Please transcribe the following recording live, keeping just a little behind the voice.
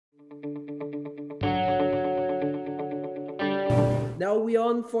Now we're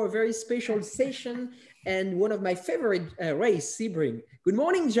on for a very special session and one of my favorite race, Sebring. Good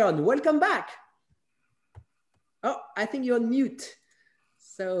morning, John. Welcome back. Oh, I think you're on mute.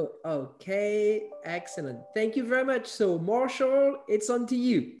 So, okay, excellent. Thank you very much. So, Marshall, it's on to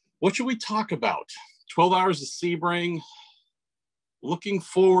you. What should we talk about? 12 hours of Sebring. Looking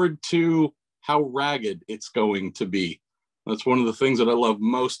forward to how ragged it's going to be. That's one of the things that I love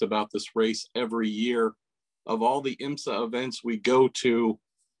most about this race every year. Of all the IMSA events we go to,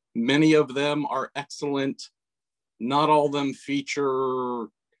 many of them are excellent. Not all of them feature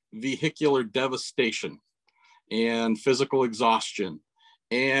vehicular devastation and physical exhaustion.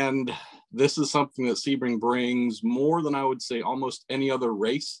 And this is something that Sebring brings more than I would say almost any other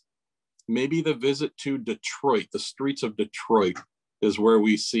race. Maybe the visit to Detroit, the streets of Detroit, is where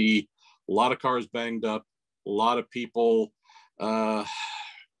we see a lot of cars banged up, a lot of people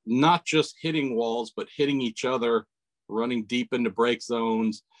not just hitting walls, but hitting each other, running deep into brake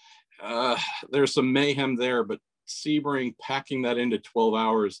zones. There's some mayhem there, but Sebring packing that into 12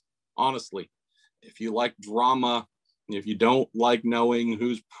 hours, honestly, if you like drama, if you don't like knowing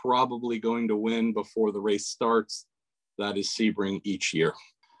who's probably going to win before the race starts, that is Sebring each year.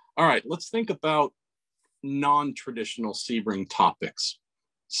 All right, let's think about non-traditional Sebring topics.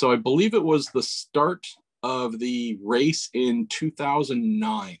 So I believe it was the start of the race in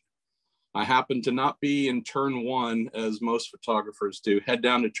 2009. I happened to not be in turn one, as most photographers do. Head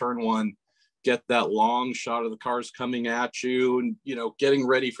down to turn one, get that long shot of the cars coming at you, and getting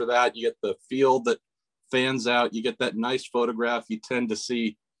ready for that. You get the field that fans out, you get that nice photograph you tend to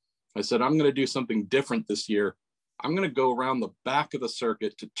see. I said, I'm going to do something different this year. I'm going to go around the back of the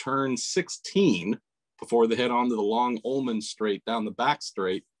circuit to turn 16 before they head on to the long Ullman straight down the back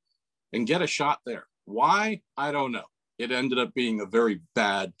straight and get a shot there. Why? I don't know. It ended up being a very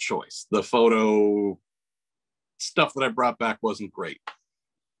bad choice. The photo stuff that I brought back wasn't great.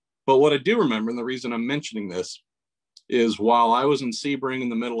 But what I do remember, and the reason I'm mentioning this, is while I was in Sebring in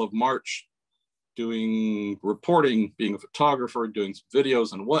the middle of March, doing reporting, being a photographer, doing some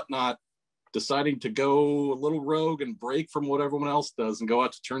videos and whatnot, deciding to go a little rogue and break from what everyone else does and go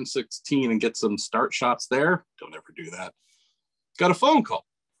out to turn 16 and get some start shots there. Don't ever do that. Got a phone call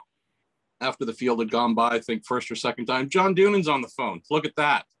after the field had gone by, I think first or second time. John Doonan's on the phone. Look at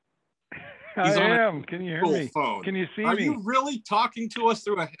that. He's I am. Can you hear me? Phone. Can you see Are me? Are you really talking to us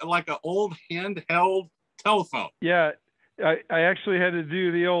through like an old handheld telephone? Yeah, I actually had to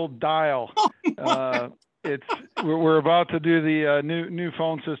do the old dial. We're about to do the new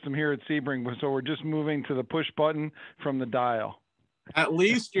phone system here at Sebring, so we're just moving to the push button from the dial. At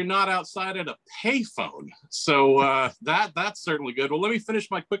least you're not outside at a payphone, so that's certainly good. Well, let me finish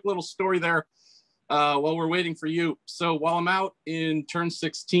my quick little story there while we're waiting for you. So while I'm out in turn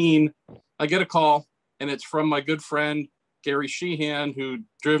 16, I get a call, and it's from my good friend Gary Sheehan, who'd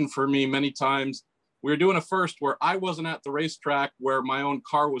driven for me many times. We were doing a first where I wasn't at the racetrack where my own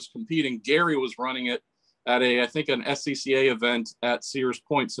car was competing. Gary was running it at I think an SCCA event at Sears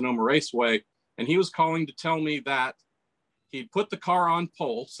Point, Sonoma Raceway. And he was calling to tell me that he'd put the car on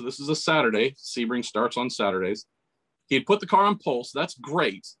pole. So this is a Saturday. Sebring starts on Saturdays. He'd put the car on pole, so that's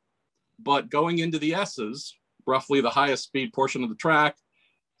great. But going into the S's, roughly the highest speed portion of the track,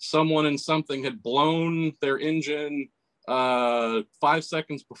 someone in something had blown their engine 5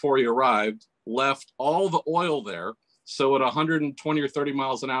 seconds before he arrived, left all the oil there. So at 120 or 30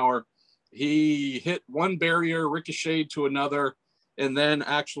 miles an hour, he hit one barrier, ricocheted to another, and then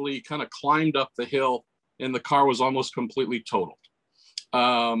actually kind of climbed up the hill, and the car was almost completely totaled.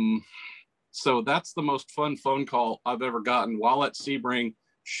 So that's the most fun phone call I've ever gotten while at Sebring,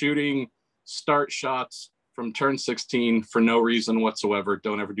 shooting start shots from turn 16 for no reason whatsoever.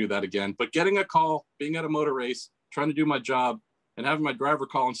 Don't ever do that again. But getting a call, being at a motor race, trying to do my job, and having my driver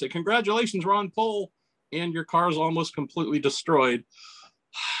call and say, congratulations, we're on pole, and your car's almost completely destroyed.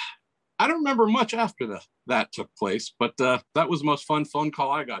 I don't remember much after that took place, but that was the most fun phone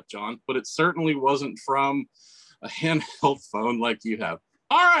call I got, John. But it certainly wasn't from a handheld phone like you have.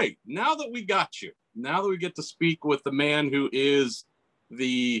 All right, now that we got you, now that we get to speak with the man who is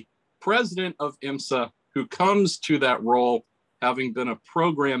the president of IMSA, who comes to that role having been a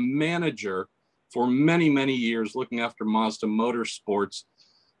program manager for many, many years, looking after Mazda Motorsports.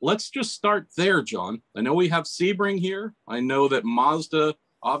 Let's just start there, John. I know we have Sebring here. I know that Mazda,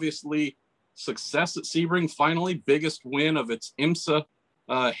 obviously, success at Sebring, finally, biggest win of its IMSA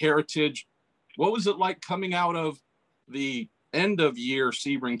heritage. What was it like coming out of the end of year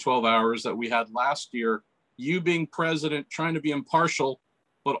Sebring 12 hours that we had last year, you being president, trying to be impartial,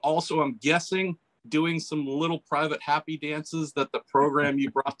 but also, I'm guessing, doing some little private happy dances that the program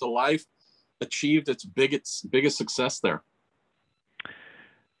you brought to life achieved its biggest success there?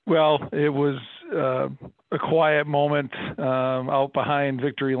 Well, it was a quiet moment out behind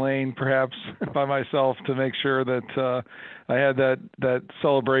Victory Lane, perhaps by myself, to make sure that I had that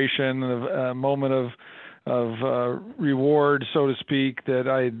celebration, a moment of reward, so to speak, that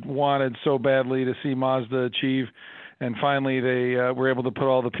I wanted so badly to see Mazda achieve. And finally, they were able to put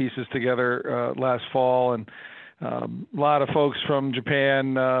all the pieces together last fall. And a lot of folks from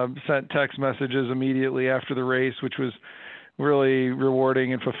Japan sent text messages immediately after the race, which was really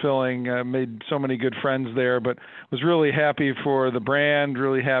rewarding and fulfilling. Made so many good friends there, but was really happy for the brand,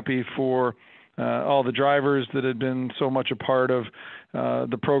 really happy for all the drivers that had been so much a part of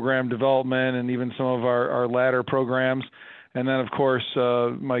the program development and even some of our ladder programs. And then, of course,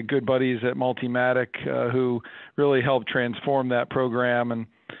 my good buddies at Multimatic, who really helped transform that program. And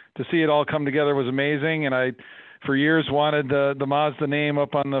to see it all come together was amazing. And I, for years, wanted the Mazda name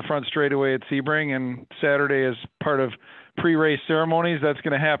up on the front straightaway at Sebring. And Saturday, as part of pre-race ceremonies, that's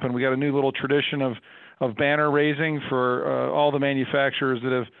going to happen. We got a new little tradition of banner raising for all the manufacturers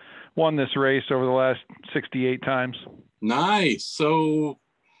that have won this race over the last 68 times. Nice. So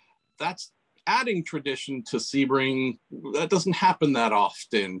that's adding tradition to Sebring. That doesn't happen that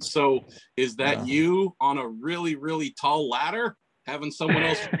often. So is that you on a really, really tall ladder, having someone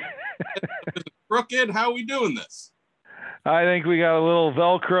else crooked? How are we doing this? I think we got a little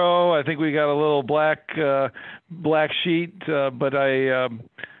Velcro. I think we got a little black sheet. But I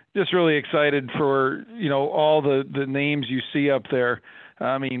just really excited for, all the names you see up there.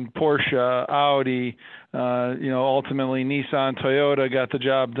 I mean, Porsche, Audi, ultimately Nissan, Toyota got the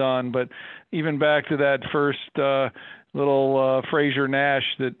job done. But even back to that first little Fraser Nash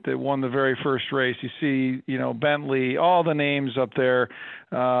that won the very first race, you see, Bentley, all the names up there.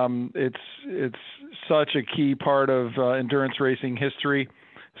 It's such a key part of endurance racing history.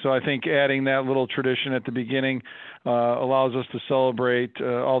 So I think adding that little tradition at the beginning allows us to celebrate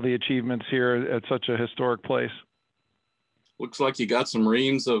all the achievements here at such a historic place. Looks like you got some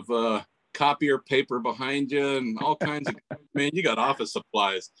reams of copier paper behind you and all kinds of, man, you got office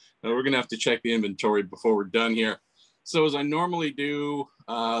supplies. Now we're going to have to check the inventory before we're done here. So as I normally do,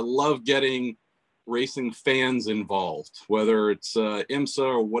 love getting racing fans involved, whether it's IMSA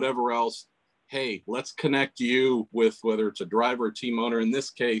or whatever else. Hey, let's connect you with whether it's a driver or team owner, in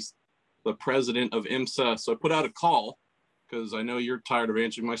this case, the president of IMSA. So I put out a call because I know you're tired of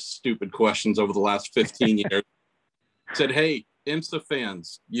answering my stupid questions over the last 15 years. Said, hey, IMSA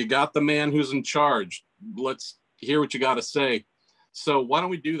fans, you got the man who's in charge. Let's hear what you got to say. So why don't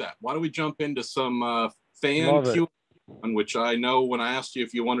we do that? Why don't we jump into some fan Q&A, on which I know when I asked you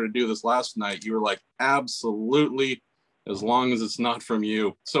if you wanted to do this last night, you were like, absolutely, as long as it's not from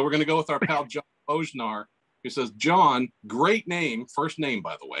you. So we're going to go with our pal John Ojnar, who says, John, great name, first name,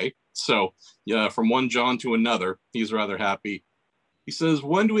 by the way. So yeah, from one John to another, he's rather happy. He says,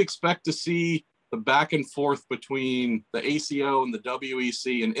 when do we expect to see the back and forth between the ACO and the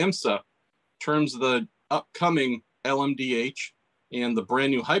WEC and IMSA in terms of the upcoming LMDH and the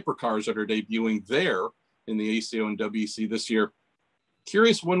brand new hypercars that are debuting there in the ACO and WEC this year?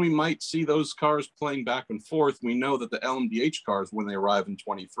 Curious when we might see those cars playing back and forth. We know that the LMDH cars, when they arrive in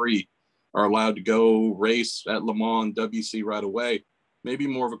 23, are allowed to go race at Le Mans, WEC right away. Maybe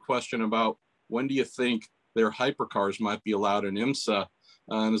more of a question about when do you think their hypercars might be allowed in IMSA?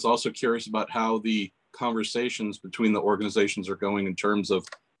 And is also curious about how the conversations between the organizations are going in terms of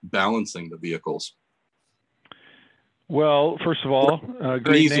balancing the vehicles. Well, first of all,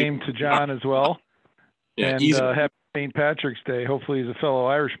 great name to John as well. Yeah, and happy St. Patrick's Day. Hopefully he's a fellow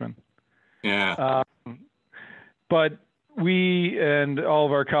Irishman. Yeah. But we and all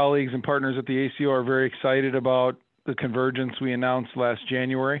of our colleagues and partners at the ACO are very excited about the convergence we announced last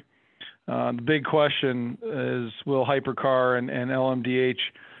January. The big question is, will Hypercar and LMDH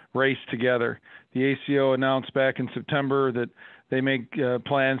race together? The ACO announced back in September that they make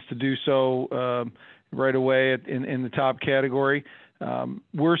plans to do so right away in the top category.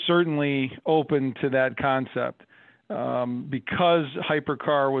 We're certainly open to that concept because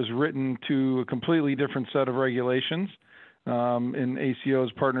Hypercar was written to a completely different set of regulations in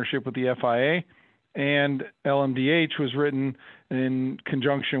ACO's partnership with the FIA. And LMDH was written in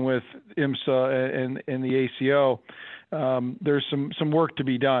conjunction with IMSA and the ACO. There's some work to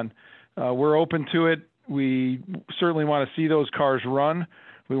be done. We're open to it. We certainly want to see those cars run.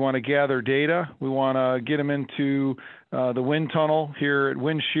 We want to gather data. We want to get them into the wind tunnel here at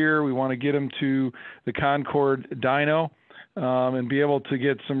Windshear. We want to get them to the Concord dyno and be able to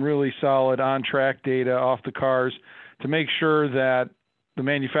get some really solid on-track data off the cars to make sure that the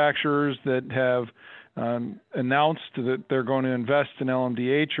manufacturers that have announced that they're going to invest in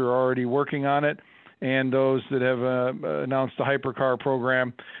LMDH are already working on it, and those that have announced the hypercar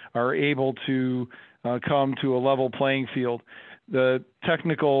program are able to come to a level playing field. The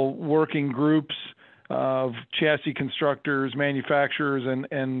technical working groups of chassis constructors, manufacturers,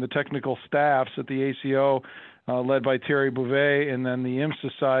 and the technical staffs at the ACO, led by Terry Bouvet, and then the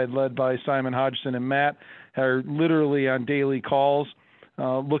IMSA side led by Simon Hodgson and Matt, are literally on daily calls,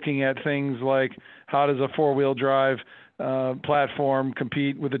 looking at things like how does a four-wheel drive platform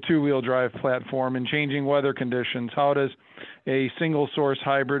compete with a two-wheel drive platform in changing weather conditions? How does a single-source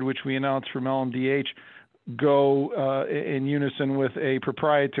hybrid, which we announced from LMDH, go in unison with a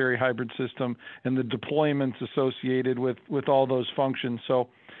proprietary hybrid system and the deployments associated with all those functions? So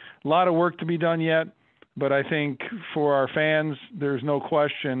a lot of work to be done yet, but I think for our fans, there's no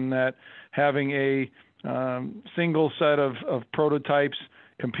question that having a single set of prototypes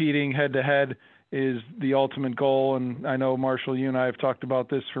competing head-to-head is the ultimate goal. And I know, Marshall, you and I have talked about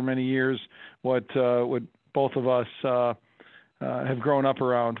this for many years, what both of us have grown up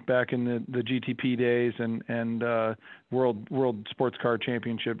around back in the GTP days and World Sports Car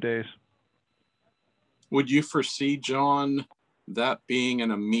Championship days. Would you foresee, John, that being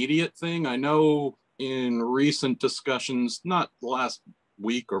an immediate thing? I know in recent discussions, not last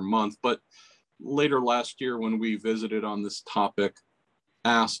week or month, but later last year when we visited on this topic,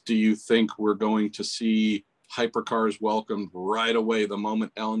 asked, do you think we're going to see hypercars welcomed right away the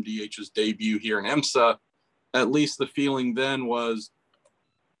moment LMDH's debut here in IMSA? At least the feeling then was,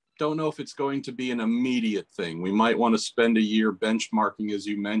 don't know if it's going to be an immediate thing. We might want to spend a year benchmarking, as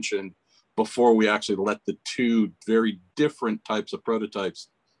you mentioned, before we actually let the two very different types of prototypes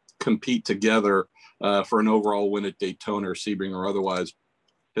compete together for an overall win at Daytona or Sebring or otherwise.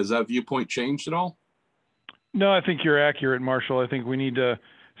 Has that viewpoint changed at all? No, I think you're accurate, Marshall. I think we need to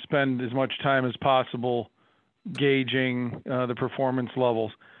spend as much time as possible gauging the performance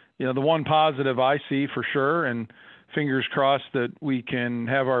levels. You know, the one positive I see for sure, and fingers crossed that we can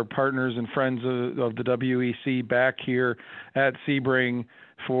have our partners and friends of the WEC back here at Sebring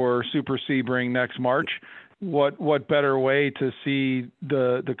for Super Sebring next March. What better way to see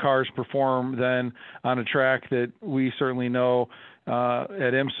the cars perform than on a track that we certainly know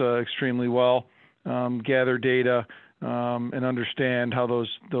at IMSA extremely well, gather data and understand how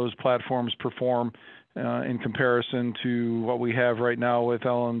those platforms perform in comparison to what we have right now with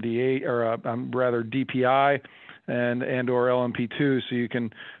LMDA, or rather DPI and or LMP2. So you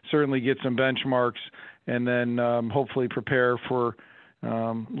can certainly get some benchmarks and then hopefully prepare for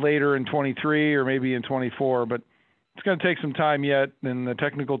later in 23 or maybe in 24. But it's going to take some time yet, and the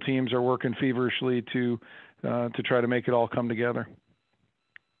technical teams are working feverishly to try to make it all come together.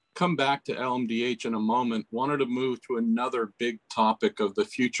 Come back to LMDH in a moment. Wanted to move to another big topic of the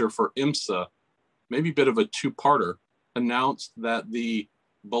future for IMSA, maybe a bit of a two-parter. Announced that the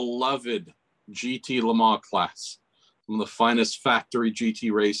beloved GT Le Mans class, one of the finest factory GT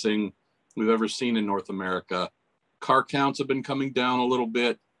racing we've ever seen in North America. Car counts have been coming down a little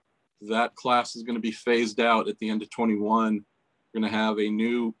bit. That class is going to be phased out at the end of 21. We're going to have a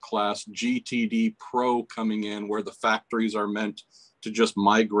new class, GTD Pro, coming in where the factories are meant to just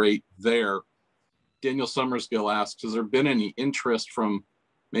migrate there. Daniel Summersgill asks, has there been any interest from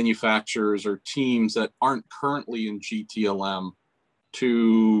manufacturers or teams that aren't currently in GTLM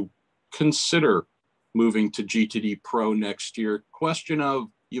to consider moving to GTD Pro next year? Question of,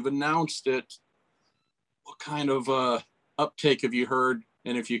 you've announced it, what kind of uptake have you heard?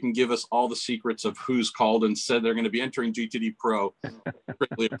 And if you can give us all the secrets of who's called and said they're going to be entering GTD Pro,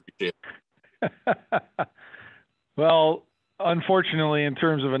 greatly appreciate it. Well, unfortunately, in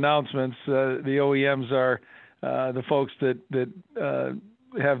terms of announcements, the OEMs are the folks that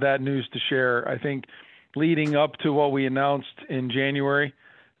have that news to share. I think leading up to what we announced in January,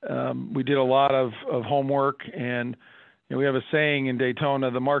 we did a lot of homework, and we have a saying in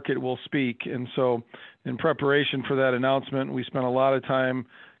Daytona, the market will speak. And so in preparation for that announcement, we spent a lot of time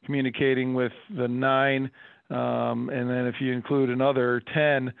communicating with the 9, and then if you include another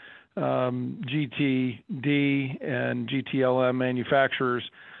 10 GTD and GTLM manufacturers,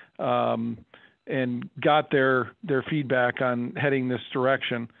 and got their feedback on heading this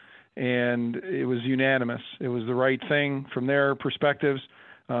direction. And it was unanimous. It was the right thing from their perspectives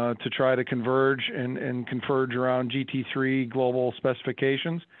to try to converge and converge around GT3 global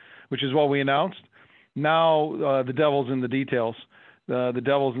specifications, which is what we announced. Now the devil's in the details. The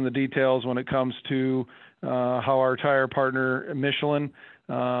devil's in the details when it comes to how our tire partner Michelin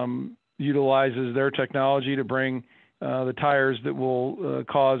utilizes their technology to bring the tires that will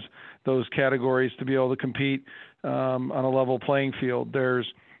cause those categories to be able to compete on a level playing field.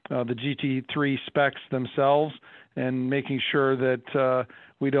 There's the GT3 specs themselves, and making sure that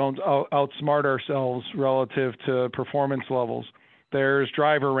we don't outsmart ourselves relative to performance levels. There's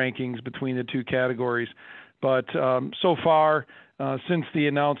driver rankings between the two categories. But so far, since the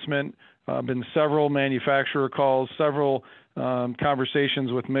announcement, been several manufacturer calls, several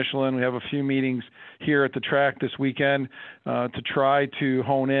conversations with Michelin. We have a few meetings here at the track this weekend to try to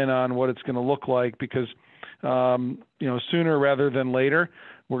hone in on what it's going to look like, because sooner rather than later,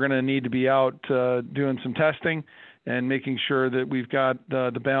 we're going to need to be out doing some testing and making sure that we've got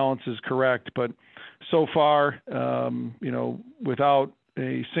the balance is correct. But so far, without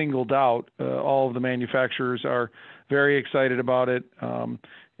a single doubt, all of the manufacturers are very excited about it. The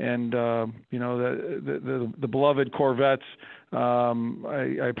beloved Corvettes,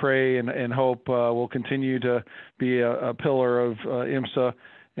 I pray and hope will continue to be a pillar of IMSA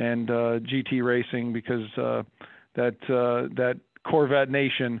and GT racing, because that Corvette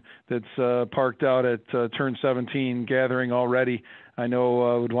Nation that's parked out at turn 17 gathering already, I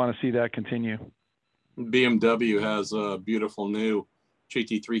know would want to see that continue. BMW has a beautiful new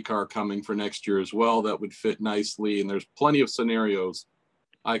GT3 car coming for next year as well that would fit nicely, and there's plenty of scenarios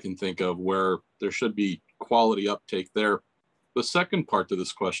I can think of where there should be quality uptake there. The second part to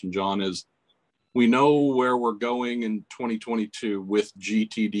this question, John, is we know where we're going in 2022 with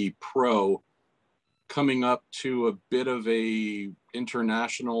GTD Pro, coming up to a bit of a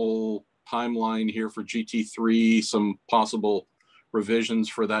international timeline here for GT3, some possible revisions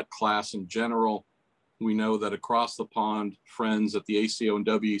for that class in general. We know that across the pond, friends at the ACO and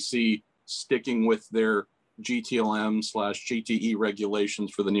WEC sticking with their GTLM/GTE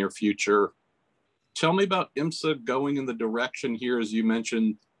regulations for the near future. Tell me about IMSA going in the direction here, as you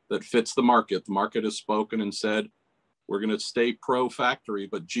mentioned, that fits the market. The market has spoken and said, we're going to stay pro factory,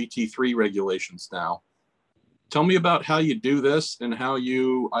 but GT3 regulations now. Tell me about how you do this and how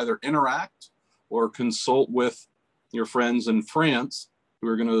you either interact or consult with your friends in France who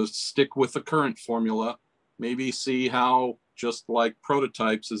are going to stick with the current formula, maybe see how, just like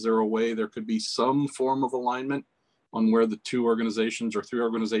prototypes, is there a way there could be some form of alignment on where the two organizations or three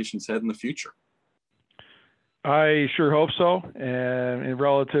organizations head in the future? I sure hope so. And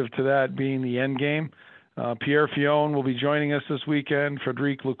relative to that being the end game, Pierre Fillon will be joining us this weekend.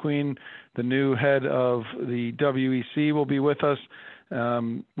 Frédéric Lequin, the new head of the WEC, will be with us.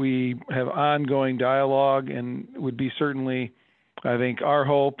 We have ongoing dialogue, and would be certainly, I think, our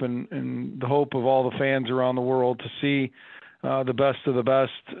hope and the hope of all the fans around the world to see the best of the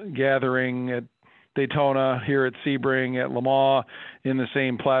best gathering at Daytona, here at Sebring, at Le Mans, in the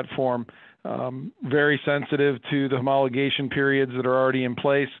same platform. Very sensitive to the homologation periods that are already in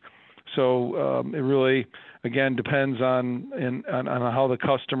place. So it really, again, depends on how the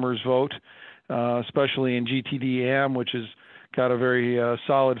customers vote, especially in GTD AM, which has got a very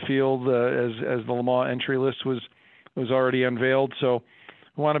solid field as the Le Mans entry list was already unveiled. So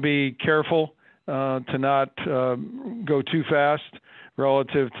I want to be careful to not go too fast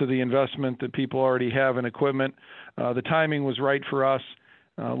relative to the investment that people already have in equipment. The timing was right for us.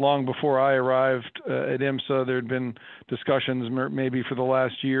 Long before I arrived at IMSA, there had been discussions maybe for the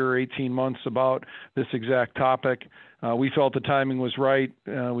last year or 18 months about this exact topic. We felt the timing was right.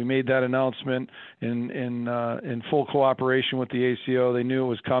 We made that announcement in full cooperation with the ACO. They knew it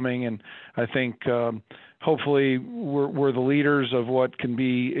was coming, and I think hopefully we're the leaders of what can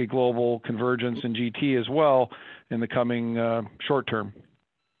be a global convergence in GT as well in the coming short term.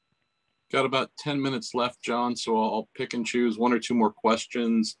 Got about 10 minutes left, John, so I'll pick and choose one or two more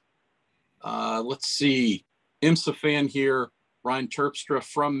questions. Let's see. IMSA fan here, Ryan Terpstra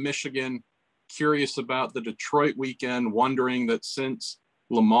from Michigan, curious about the Detroit weekend, wondering that since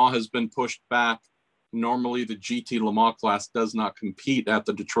Le Mans has been pushed back, normally the GT Le Mans class does not compete at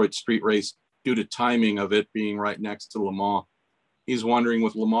the Detroit street race due to timing of it being right next to Le Mans. He's wondering,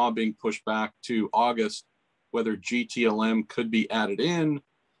 with Le Mans being pushed back to August, whether GTLM could be added in.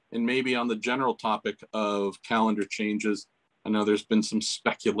 And maybe on the general topic of calendar changes, I know there's been some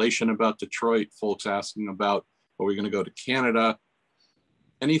speculation about Detroit, folks asking about, are we going to go to Canada?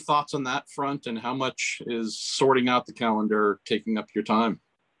 Any thoughts on that front, and how much is sorting out the calendar taking up your time?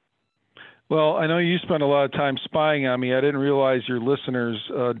 Well, I know you spent a lot of time spying on me. I didn't realize your listeners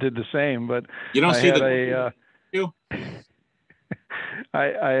did the same, but you don't see that. I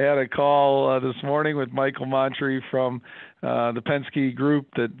had a call this morning with Michael Montry from the Penske Group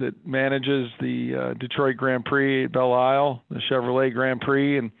that manages the Detroit Grand Prix at Belle Isle, the Chevrolet Grand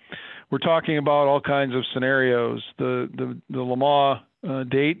Prix, and we're talking about all kinds of scenarios. The Le Mans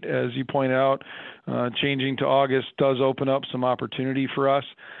date, as you point out, changing to August does open up some opportunity for us,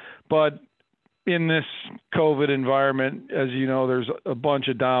 but in this COVID environment, as you know, there's a bunch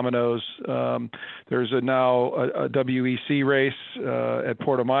of dominoes. There's now a WEC race at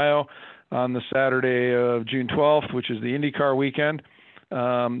Portimao on the Saturday of June 12th, which is the IndyCar weekend.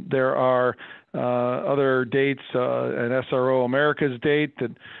 There are other dates, an SRO America's date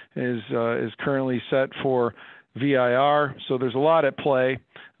that is currently set for VIR. So there's a lot at play.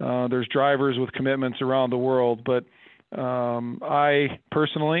 There's drivers with commitments around the world, but I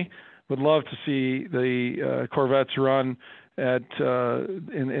personally would love to see the Corvettes run at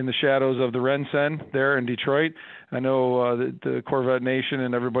in the shadows of the Rensen there in Detroit. I know the Corvette Nation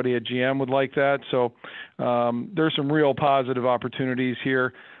and everybody at GM would like that. So there's some real positive opportunities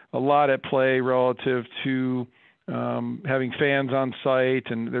here. A lot at play relative to having fans on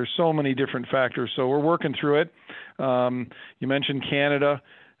site, and there's so many different factors. So we're working through it. You mentioned Canada.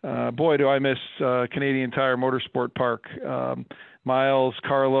 Boy, do I miss Canadian Tire Motorsport Park. Miles,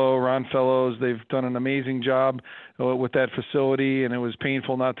 Carlo, Ron Fellows, they've done an amazing job with that facility, and it was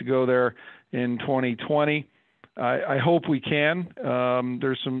painful not to go there in 2020. I hope we can.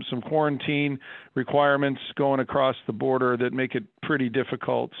 There's some quarantine requirements going across the border that make it pretty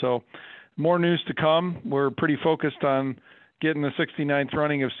difficult. So more news to come. We're pretty focused on getting the 69th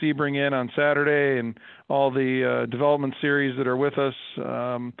running of Sebring in on Saturday and all the development series that are with us,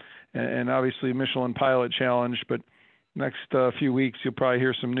 and obviously Michelin Pilot Challenge. But next few weeks, you'll probably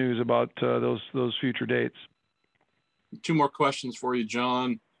hear some news about those future dates. Two more questions for you,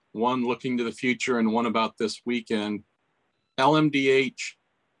 John. One looking to the future and one about this weekend. LMDH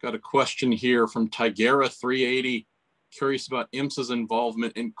got a question here from Tigera 380. Curious about IMSA's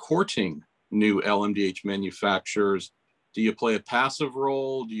involvement in courting new LMDH manufacturers. Do you play a passive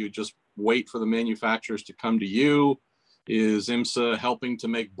role? Do you just wait for the manufacturers to come to you? Is IMSA helping to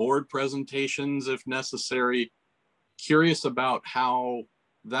make board presentations if necessary? Curious about how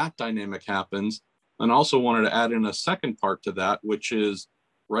that dynamic happens. And also wanted to add in a second part to that, which is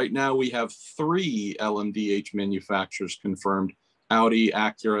right now we have 3 LMDH manufacturers confirmed: Audi,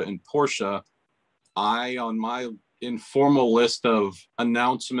 Acura, and Porsche. On my informal list of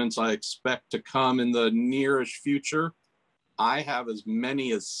announcements I expect to come in the nearish future, I have as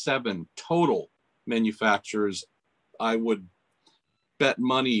many as 7 total manufacturers. I would bet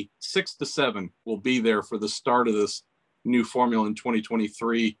money 6 to 7 will be there for the start of this new formula in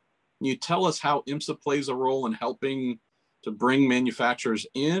 2023. Can you tell us how IMSA plays a role in helping to bring manufacturers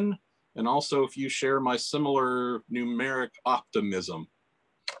in? And also if you share my similar numeric optimism.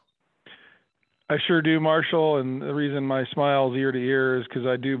 I sure do, Marshall. And the reason my smile's ear to ear is because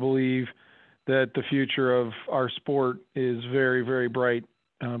I do believe that the future of our sport is very, very bright,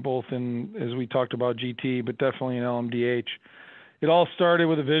 both in, as we talked about, GT, but definitely in LMDH. It all started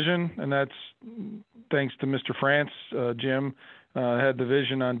with a vision, and that's thanks to Mr. France. Jim had the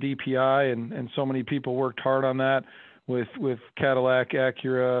vision on DPI, and so many people worked hard on that with Cadillac,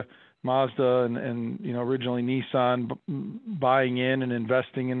 Acura, Mazda, and originally Nissan buying in and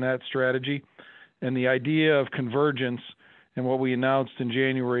investing in that strategy. And the idea of convergence and what we announced in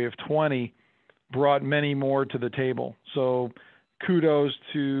January of 20 brought many more to the table. So kudos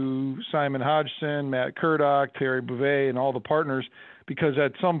to Simon Hodgson, Matt Kurdock, Terry Bouvet, and all the partners, because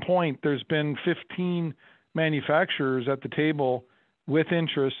at some point there's been 15 manufacturers at the table with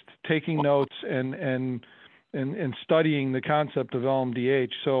interest, taking notes and studying the concept of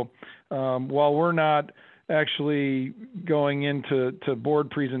LMDH. So while we're not actually going into board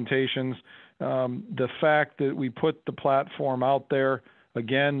presentations, the fact that we put the platform out there,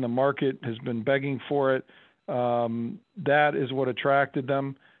 again, the market has been begging for it. That is what attracted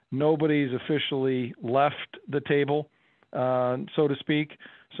them. Nobody's officially left the table, so to speak.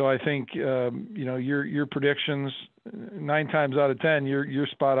 So I think your predictions, 9 times out of 10, you're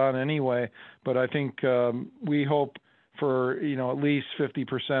spot on anyway. But I think we hope for at least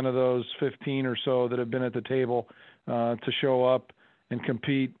 50% of those 15 or so that have been at the table to show up and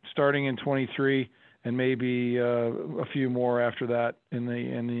compete starting in 23, and maybe a few more after that in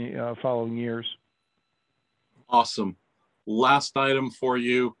the following years. Awesome. Last item for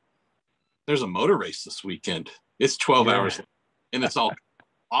you. There's a motor race this weekend. It's 12 hours and it's all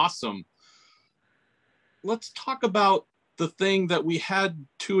awesome. Let's talk about the thing that we had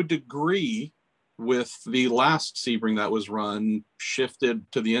to a degree with the last Sebring that was run,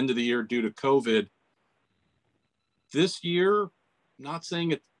 shifted to the end of the year due to COVID. This year, not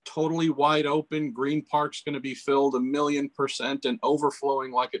saying it's totally wide open, Green Park's going to be filled 1,000,000% and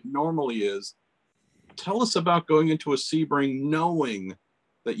overflowing like it normally is. Tell us about going into a Sebring knowing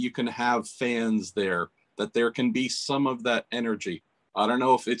that you can have fans there, that there can be some of that energy. I don't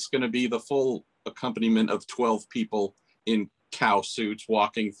know if it's going to be the full accompaniment of 12 people in cow suits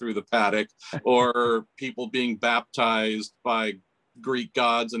walking through the paddock, or people being baptized by Greek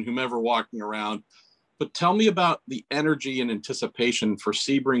gods and whomever walking around. But tell me about the energy and anticipation for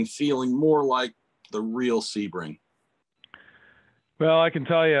Sebring feeling more like the real Sebring. Well, I can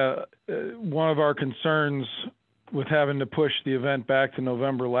tell you, one of our concerns with having to push the event back to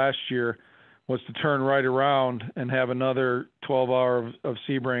November last year was to turn right around and have another 12-hour of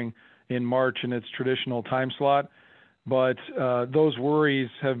Sebring in March in its traditional time slot. But those worries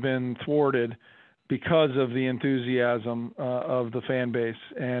have been thwarted because of the enthusiasm of the fan base.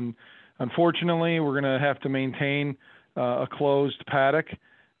 And unfortunately, we're going to have to maintain a closed paddock,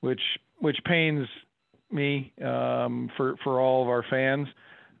 which pains me for all of our fans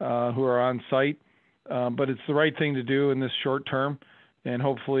who are on site. But it's the right thing to do in this short term. And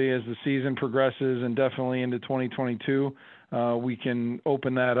hopefully as the season progresses and definitely into 2022, we can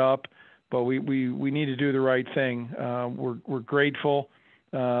open that up. But we need to do the right thing. We're grateful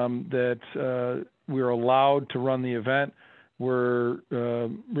that we're allowed to run the event. We're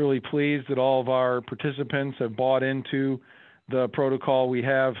really pleased that all of our participants have bought into the protocol we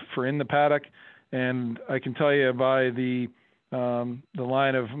have for in the paddock. And I can tell you by the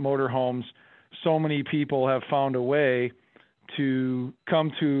line of motorhomes, so many people have found a way to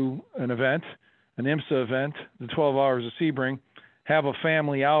come to an event, an IMSA event, the 12 hours of Sebring, have a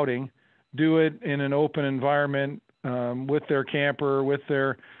family outing, do it in an open environment with their camper, with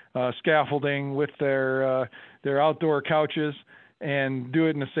their scaffolding, with their outdoor couches, and do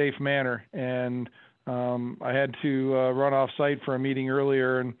it in a safe manner. And I had to run off site for a meeting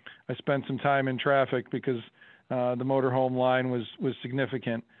earlier, and I spent some time in traffic because the motorhome line was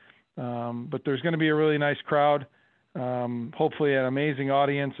significant. But there's going to be a really nice crowd. Hopefully an amazing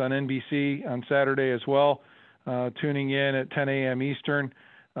audience on NBC on Saturday as well, tuning in at 10 a.m. Eastern.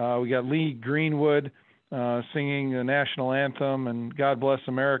 We got Lee Greenwood singing the national anthem and God Bless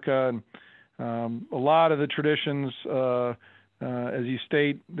America. And a lot of the traditions, as you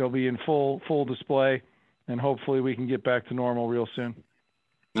state, they'll be in full display, and hopefully we can get back to normal real soon.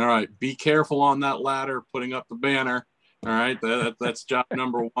 All right. Be careful on that ladder, putting up the banner. All right. That's job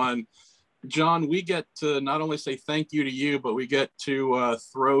number one. John, we get to not only say thank you to you, but we get to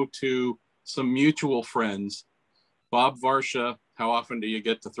throw to some mutual friends. Bob Varsha, how often do you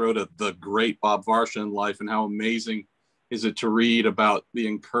get to throw to the great Bob Varsha in life, and how amazing is it to read about the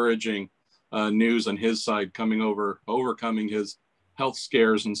encouraging news on his side overcoming his health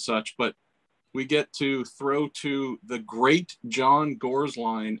scares and such. But we get to throw to the great John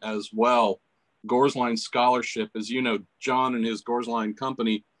Gorsline as well. Gorsline Scholarship, as you know, John and his Gorsline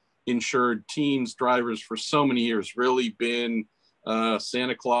company insured teams, drivers for so many years, really been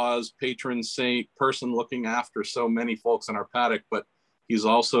Santa Claus, patron saint, person looking after so many folks in our paddock. But he's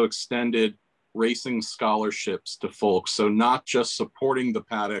also extended racing scholarships to folks. So not just supporting the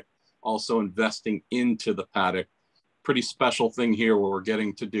paddock, also investing into the paddock. Pretty special thing here where we're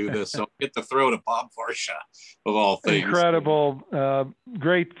getting to do this. So get to throw to Bob Varsha of all things. Incredible.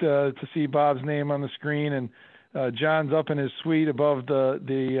 Great to see Bob's name on the screen, and John's up in his suite above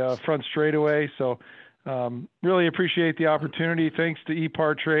the front straightaway. So really appreciate the opportunity. Thanks to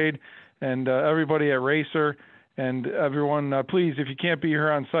ePart Trade and everybody at Racer, and everyone, please, if you can't be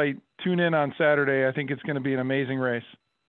here on site, tune in on Saturday. I think it's going to be an amazing race.